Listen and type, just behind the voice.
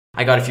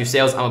I got a few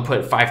sales, I'm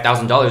gonna put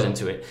 $5,000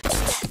 into it.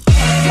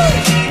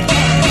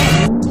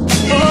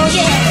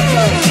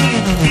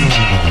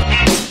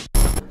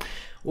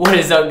 What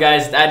is up,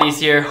 guys? Daddy's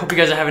here. Hope you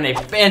guys are having a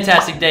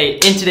fantastic day.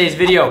 In today's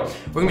video,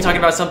 we're gonna be talking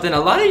about something a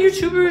lot of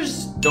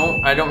YouTubers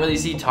I don't really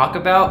see talk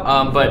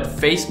about, but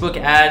Facebook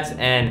ads,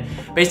 and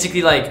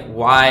basically like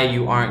why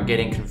you aren't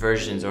getting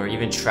conversions or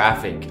even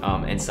traffic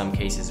in some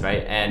cases,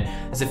 right? And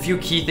there's a few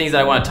key things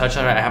that I want to touch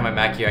on. Right? I have my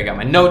Mac here, I got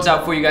my notes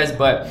out for you guys,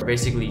 but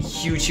basically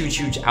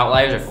huge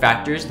outliers or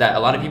factors that a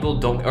lot of people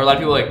don't, or a lot of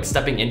people like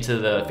stepping into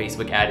the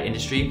Facebook ad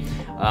industry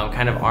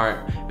kind of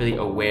aren't really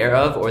aware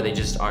of, or they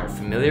just aren't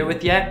familiar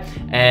with yet.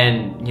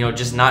 And you know,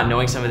 just not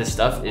knowing some of this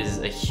stuff is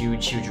a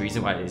huge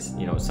reason why is,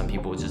 you know, some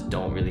people just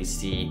don't really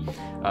see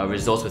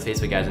results with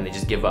Facebook ads and they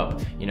just give up,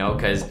 you know,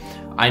 because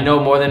I know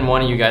more than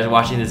one of you guys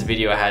watching this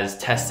video has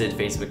tested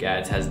Facebook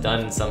ads, has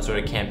done some sort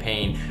of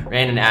campaign,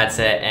 ran an ad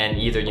set, and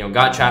either, you know,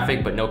 got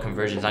traffic but no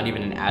conversions, not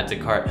even an add to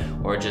cart,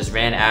 or just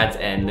ran ads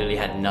and literally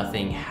had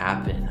nothing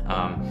happen,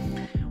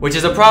 which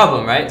is a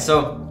problem, right?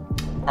 So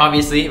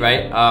obviously,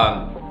 right,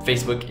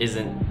 Facebook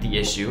isn't the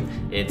issue,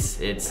 it's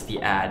the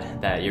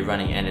ad that you're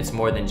running, and it's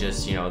more than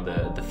just, you know,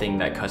 the thing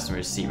that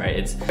customers see, right?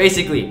 It's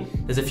basically,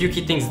 there's a few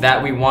key things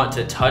that we want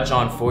to touch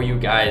on for you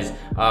guys,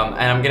 and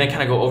I'm gonna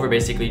kind of go over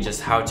basically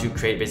just how to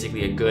create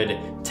basically a good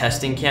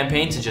testing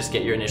campaign to just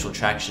get your initial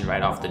traction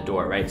right off the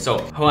door, right? So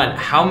hold on,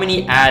 how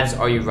many ads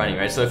are you running,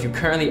 right? So if you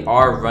currently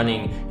are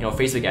running, you know,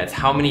 Facebook ads,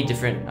 how many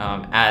different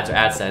ads or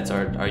ad sets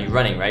are you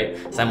running,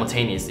 right,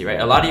 simultaneously, right?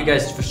 A lot of you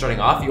guys, for starting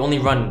off, you only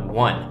run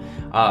one.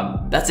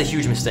 That's a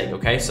huge mistake,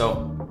 okay?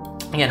 So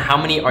again, how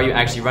many are you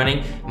actually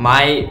running?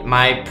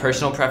 My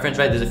personal preference,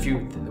 right, there's a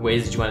few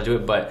ways that you want to do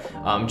it, but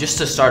just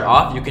to start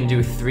off, you can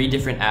do 3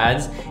 different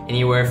ads,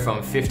 anywhere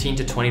from $15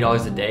 to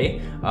 $20 a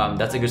day.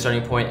 That's a good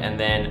starting point. And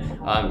then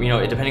you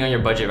know, depending on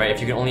your budget, right,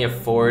 if you can only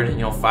afford, you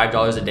know,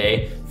 $5 a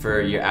day for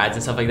your ads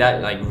and stuff like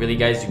that, like really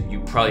guys, you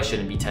probably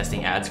shouldn't be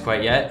testing ads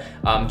quite yet,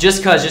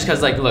 just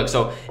cause like, look,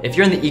 so if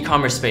you're in the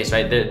e-commerce space,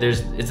 right,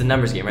 it's a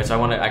numbers game, right? So I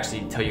want to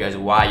actually tell you guys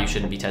why you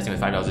shouldn't be testing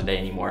with $5 a day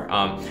anymore.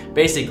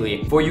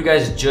 Basically, for you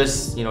guys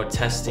just, you know,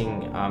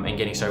 testing and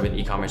getting started with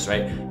e-commerce,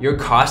 right, your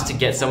cost to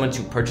get someone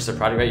to purchase a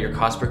product, right, your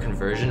cost per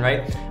conversion,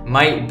 right,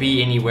 might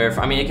be anywhere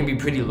from, I mean, it can be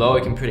pretty low,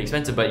 it can be pretty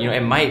expensive, but you know,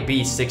 it might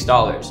be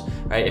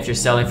 $6, right? If you're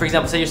selling, for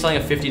example, say you're selling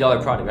a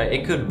 $50 product, right,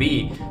 it could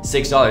be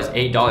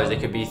 $6, $8, it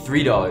could be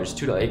 $3,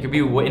 $2, it could be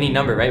any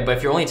number, right? But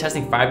if you're only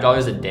testing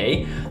 $5 a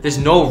day, there's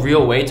no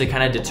real way to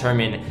kind of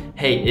determine,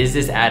 hey, is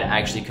this ad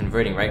actually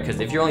converting, right? Because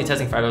if you're only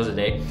testing $5 a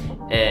day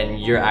and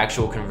your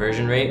actual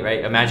conversion rate,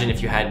 right, imagine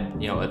if you had,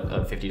 you know,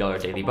 a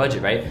 $50 daily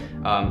budget, right?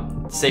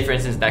 Say for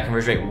instance that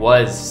conversion rate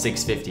was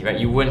 $6.50, right?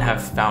 You wouldn't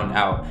have found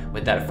out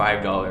with that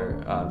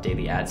 $5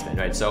 daily ad spend,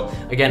 right? So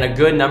again, a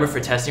good number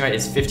for testing, right,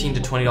 is $15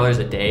 to $20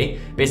 a day.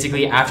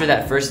 Basically, after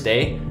that first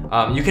day,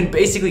 you can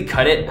basically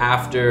cut it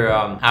after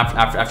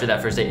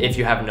that first day if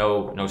you have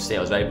no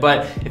sales, right?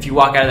 But if you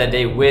walk out of that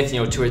day with, you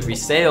know, 2 or 3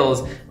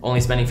 sales, only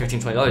spending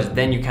 $15, $20,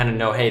 then you kind of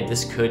know, hey,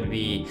 this could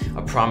be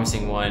a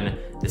promising one.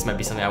 This might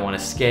be something I want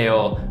to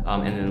scale,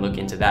 and then look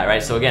into that,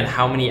 right? So again,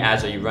 how many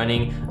ads are you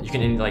running? You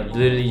can, like,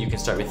 literally, you can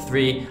start with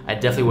 3. I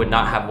definitely would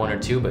not have 1 or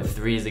 2, but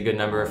 3 is a good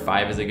number,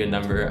 5 is a good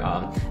number.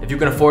 If you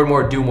can afford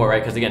more, do more,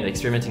 right? Because again,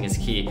 experimenting is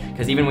key.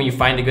 Because even when you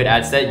find a good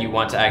ad set, you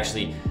want to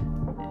actually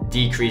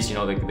decrease, you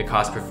know, the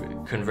cost per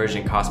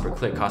conversion, cost per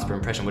click, cost per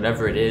impression,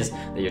 whatever it is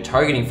that you're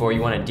targeting for,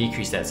 you want to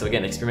decrease that. So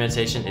again,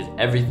 experimentation is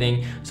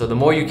everything. So the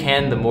more you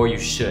can, the more you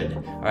should.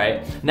 All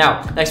right.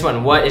 Now, next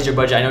one, what is your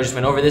budget? I know I just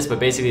went over this, but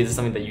basically this is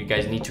something that you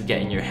guys need to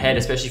get in your head,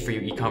 especially for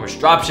you e-commerce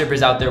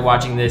dropshippers out there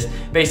watching this.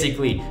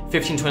 Basically,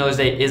 $15, $20 a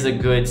day is a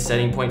good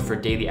setting point for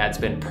daily ad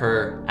spend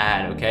per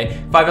ad,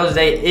 okay? $5 a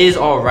day is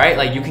all right.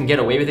 Like, you can get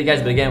away with it,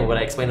 guys. But again, what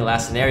I explained in the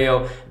last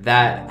scenario,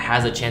 that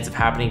has a chance of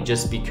happening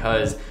just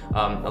because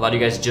a lot of you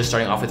guys just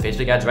starting off with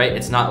Facebook ads, right?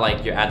 It's not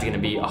like your ads are gonna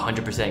be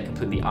 100%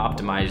 completely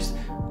optimized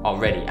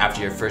already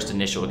after your first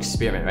initial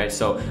experiment, right?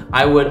 So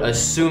I would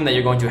assume that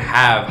you're going to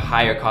have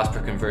higher cost per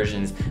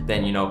conversions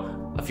than, you know,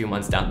 a few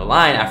months down the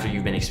line after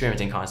you've been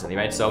experimenting constantly,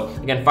 right? So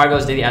again,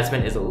 $5 daily ad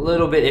spend is a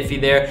little bit iffy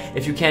there.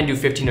 If you can do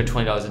 $15 or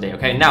 $20 a day,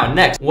 okay? Now,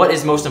 next, what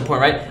is most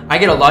important, right? I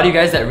get a lot of you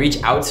guys that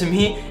reach out to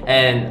me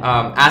and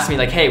ask me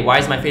like, hey, why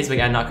is my Facebook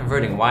ad not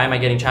converting? Why am I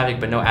getting traffic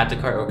but no add to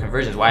cart or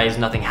conversions? Why is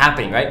nothing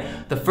happening,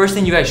 right? The first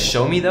thing you guys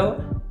show me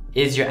though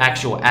is your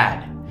actual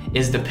ad,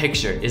 is the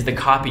picture, is the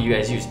copy you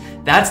guys use.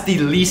 That's the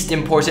least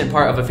important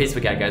part of a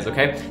Facebook ad, guys,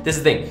 okay? This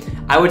is the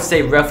thing. I would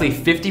say roughly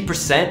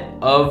 50%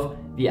 of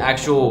the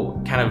actual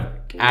kind of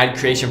ad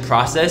creation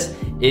process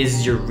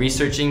is you're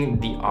researching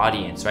the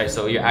audience, right?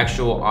 So your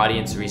actual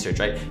audience research,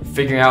 right?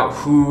 Figuring out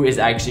who is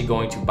actually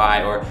going to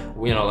buy, or,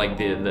 you know, like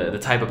the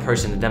type of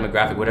person, the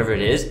demographic, whatever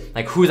it is,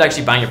 like who's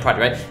actually buying your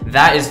product, right?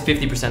 That is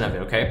 50% of it,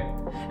 okay?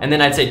 And then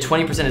I'd say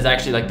 20% is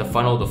actually like the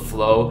funnel, the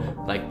flow,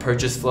 like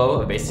purchase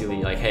flow,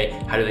 basically like, hey,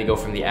 how do they go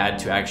from the ad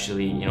to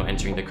actually, you know,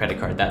 entering the credit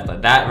card?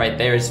 That right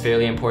there is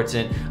fairly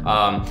important.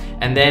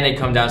 And then it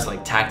comes down to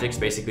like tactics,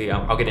 basically.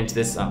 I'll get into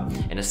this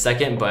in a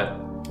second, but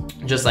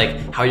just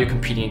like how you're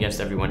competing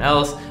against everyone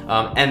else,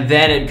 and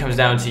then it comes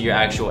down to your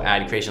actual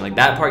ad creation. Like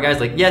that part, guys,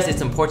 like yes,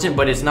 it's important,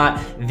 but it's not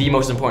the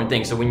most important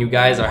thing. So when you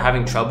guys are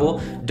having trouble,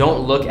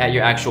 don't look at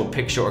your actual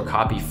picture or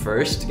copy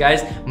first,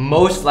 guys.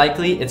 Most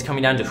likely it's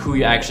coming down to who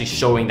you're actually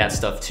showing that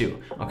stuff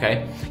to,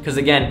 okay? Because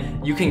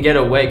again, you can get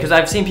away, because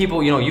I've seen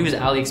people, you know, use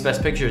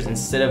AliExpress pictures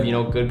instead of, you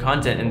know, good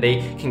content, and they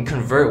can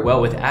convert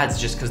well with ads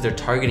just because their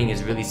targeting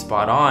is really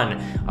spot on,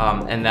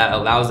 and that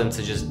allows them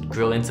to just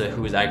drill into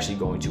who is actually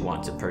going to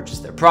want to purchase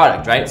their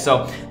product, right?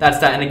 So that's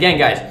that. And again,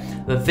 guys,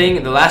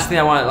 the last thing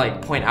I want to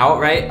like point out,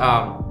 right,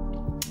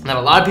 that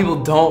a lot of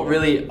people don't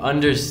really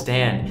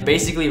understand,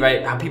 basically,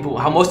 right,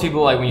 how most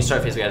people, like when you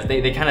start Facebook ads,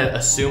 they kind of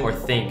assume or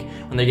think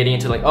when they're getting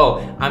into like, oh,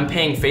 I'm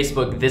paying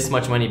Facebook this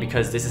much money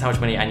because this is how much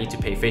money I need to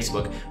pay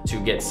Facebook to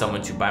get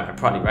someone to buy my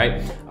product, right?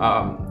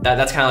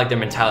 That's kind of like their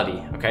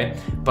mentality, okay?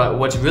 But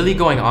what's really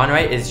going on,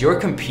 right, is you're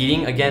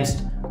competing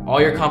against all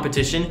your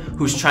competition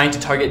who's trying to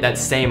target that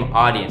same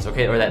audience,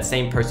 okay, or that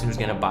same person who's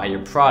gonna buy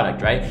your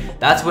product, right?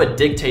 That's what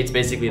dictates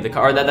basically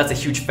that's a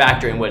huge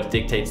factor in what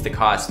dictates the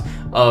cost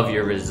of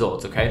your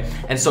results, okay?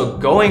 And so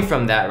going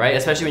from that, right,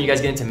 especially when you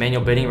guys get into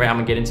manual bidding, right, I'm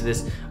gonna get into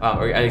this,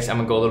 or I'm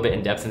gonna go a little bit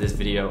in depth in this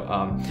video,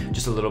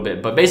 just a little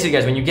bit. But basically,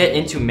 guys, when you get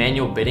into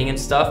manual bidding and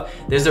stuff,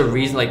 there's a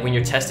reason, like when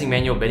you're testing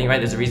manual bidding, right,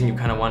 there's a reason you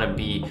kind of want to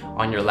be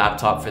on your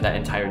laptop for that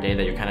entire day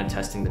that you're kind of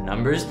testing the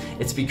numbers.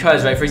 It's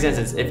because, right, for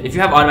instance, if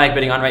you have automatic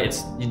bidding on, right,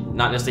 you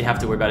not necessarily have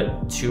to worry about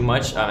it too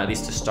much, at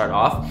least to start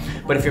off.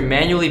 But if you're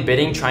manually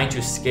bidding, trying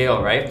to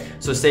scale, right,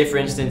 so say for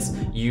instance,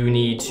 you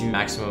need to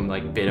maximum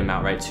like bid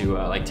amount, right, to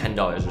like $10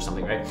 or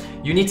something, right,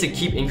 you need to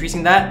keep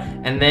increasing that,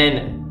 and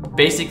then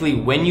basically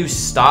when you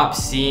stop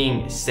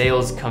seeing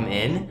sales come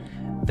in,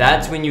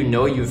 that's when you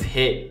know you've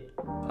hit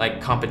like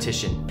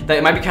competition.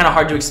 That might be kind of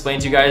hard to explain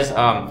to you guys.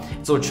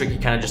 It's a little tricky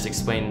kind of just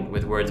explain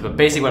with words, but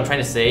basically what I'm trying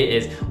to say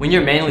is when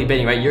you're manually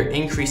bidding, right, you're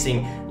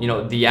increasing, you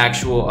know, the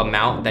actual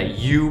amount that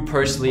you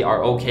personally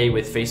are okay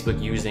with Facebook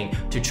using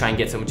to try and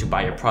get someone to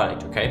buy your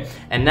product, okay?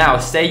 And now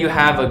say you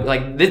have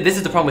this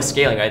is the problem with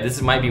scaling, right?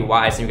 This might be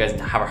why some of you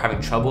guys are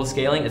having trouble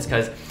scaling. It's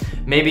because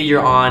maybe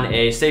you're on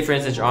say for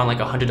instance, you're on like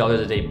 $100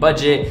 a day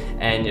budget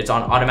and it's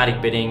on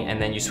automatic bidding,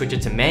 and then you switch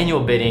it to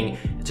manual bidding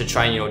to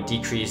try and, you know,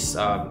 decrease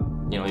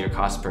you know, your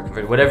cost per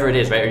convert, whatever it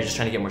is, right? Or you're just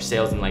trying to get more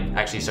sales and like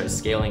actually start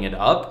scaling it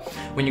up.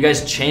 When you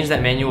guys change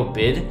that manual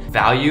bid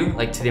value,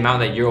 like to the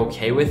amount that you're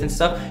okay with and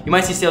stuff, you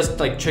might see sales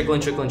like trickle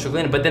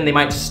in, but then they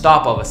might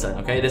stop all of a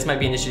sudden, okay? This might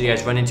be an issue you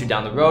guys run into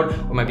down the road,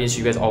 or might be an issue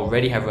you guys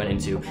already have run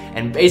into.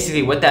 And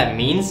basically what that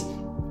means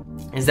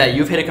is that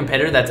you've hit a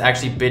competitor that's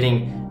actually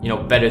bidding, you know,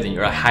 better than you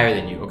or higher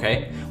than you,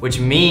 okay? Which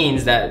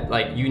means that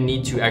like you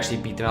need to actually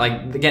beat them.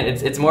 Like again,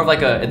 it's more of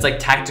like it's like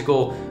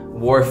tactical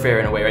warfare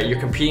in a way, right? You're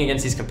competing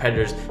against these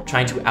competitors,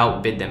 trying to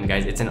outbid them,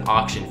 guys. It's an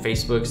auction.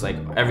 Facebook's like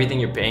everything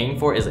you're paying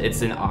for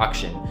it's an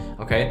auction,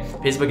 okay?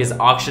 Facebook is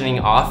auctioning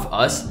off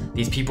us,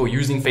 these people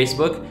using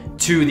Facebook,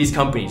 to these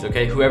companies,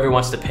 okay? Whoever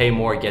wants to pay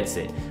more gets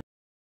it.